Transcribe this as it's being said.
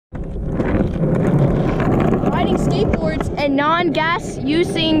and non-gas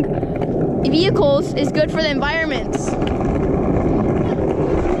using vehicles is good for the environment.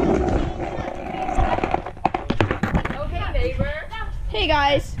 Okay, neighbor. Hey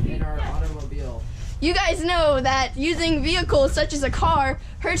guys. In our automobile. You guys know that using vehicles such as a car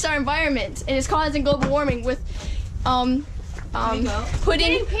hurts our environment and is causing global warming with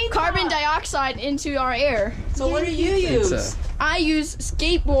putting carbon dioxide into our air. So what do you use? I use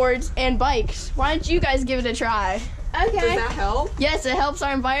skateboards and bikes. Why don't you guys give it a try? Okay. Does that help? Yes, it helps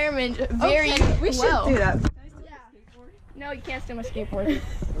our environment very we should well. do that. No, you can't steal my skateboard.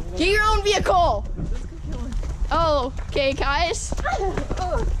 Get your own vehicle. Oh, okay, guys.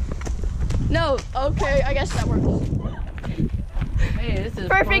 No, okay, I guess that works. Hey, this is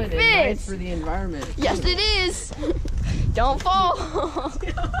Perfect fun and fit. nice for the environment. Yes, it is. Don't fall. I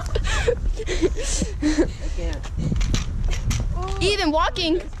can't. Even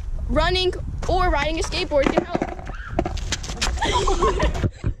walking, running, or riding a skateboard can help.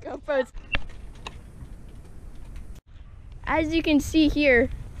 GoPros. As you can see here,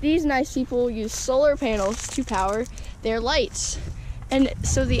 these nice people use solar panels to power their lights. And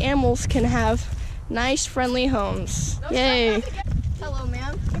so the animals can have nice, friendly homes. Yay. Hello,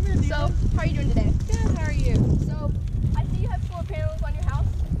 ma'am. So, how are you doing today? Good, how are you? So, I see you have solar panels on your house.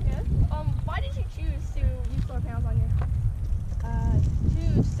 Yes. Why did you choose to use solar panels on your house?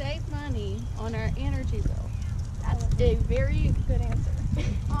 To save money on our energy bill. That's a very good answer.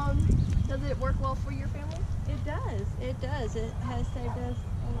 Does it work well for your family? It does. It does. It has saved us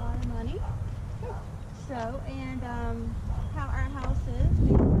a lot of money. So, and how our house is,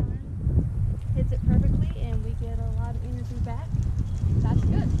 the sun hits it perfectly, and we get a lot of energy back. That's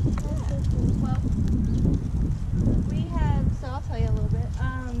good. Yeah. Well, we have. So I'll tell you a little bit.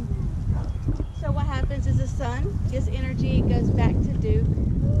 So what happens is the sun gets energy, goes back to Duke,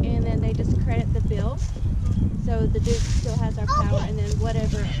 and then they just credit the bill. So the Duke still has our power, and then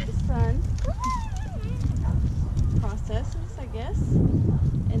whatever the sun processes, I guess,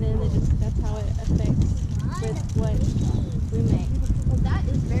 and then that's how it affects with what we make. Well, that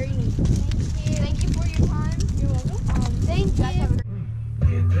is very neat. Thank you. Thank you for your time. You're welcome. Thank you. Guys have a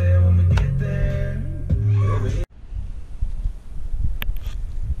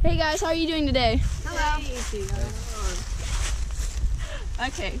Hey guys, how are you doing today? Hello.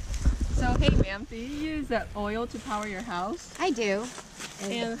 Okay. So, hey ma'am, do you use that oil to power your house? I do.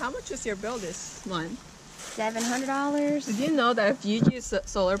 And how much is your bill this month? $700. Did you know that if you use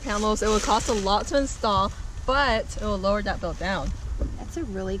solar panels, it will cost a lot to install, but it will lower that bill down? That's a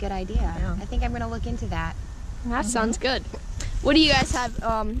really good idea. Yeah. I think I'm going to look into that. That sounds good. What do you guys have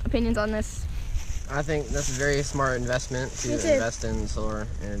opinions on this? I think that's a very smart investment to Me too. invest in solar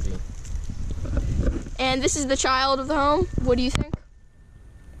energy. And this is the child of the home. What do you think?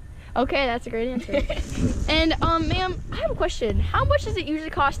 Okay, that's a great answer. And ma'am, I have a question. How much does it usually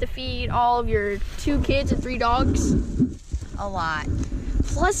cost to feed all of your 2 kids and 3 dogs? A lot.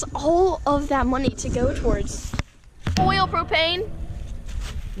 Plus all of that money to go towards oil, propane.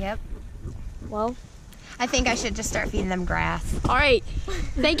 Yep. Well, I think I should just start feeding them grass. all right.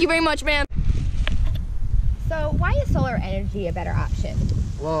 Thank you very much, ma'am. So why is solar energy a better option?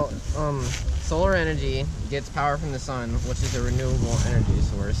 Well, solar energy gets power from the sun, which is a renewable energy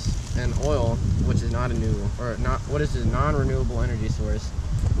source, and oil, which is not a non-renewable energy source,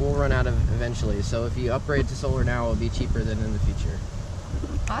 will run out of eventually. So if you upgrade to solar now, it will be cheaper than in the future.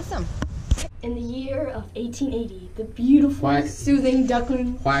 Awesome. In the year of 1880, the beautiful, Quack. soothing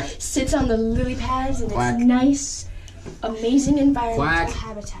duckling Quack. sits on the lily pads in Quack. its nice, amazing environmental Quack.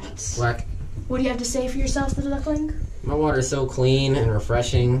 habitats. Quack. What do you have to say for yourself, little duckling? My water is so clean and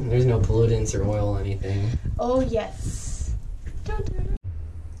refreshing. There's no pollutants or oil or anything. Oh, yes.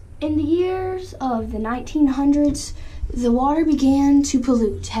 In the years of the 1900s, the water began to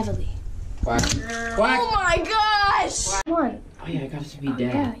pollute heavily. Quack. Quack. Oh my gosh! Come on. Oh yeah, I got to be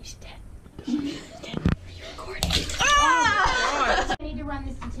Yeah, dead. he's dead. He's dead. Are you recording? Ah! I need to run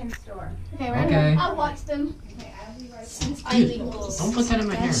this to Tim's store. Okay. I'll watch them. Since I Dude, don't put that in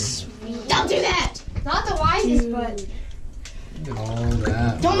my hair. Don't do that! Not the wisest, but Look at all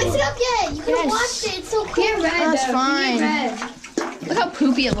that. Don't mix it up yet! You could have watched it, it's so cool. Get red, that's fine. Look how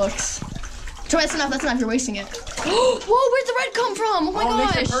poopy it looks. So that's enough, you're wasting it. Whoa, where'd the red come from? Oh my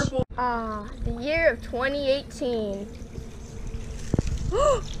gosh! Make it purple. The year of 2018.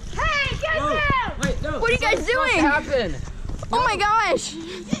 hey, get down! Wait, no. What are you guys doing? What happened? Oh my gosh!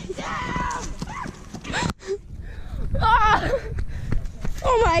 Ah!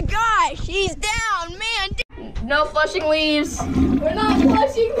 Oh my gosh, he's down, man. No flushing leaves. We're not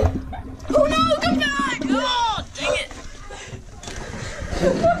flushing. Oh no, come back! Oh, dang it.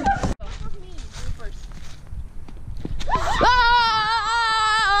 Ah!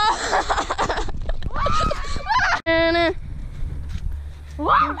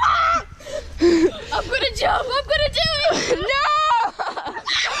 I'm gonna jump. I'm gonna do it. No.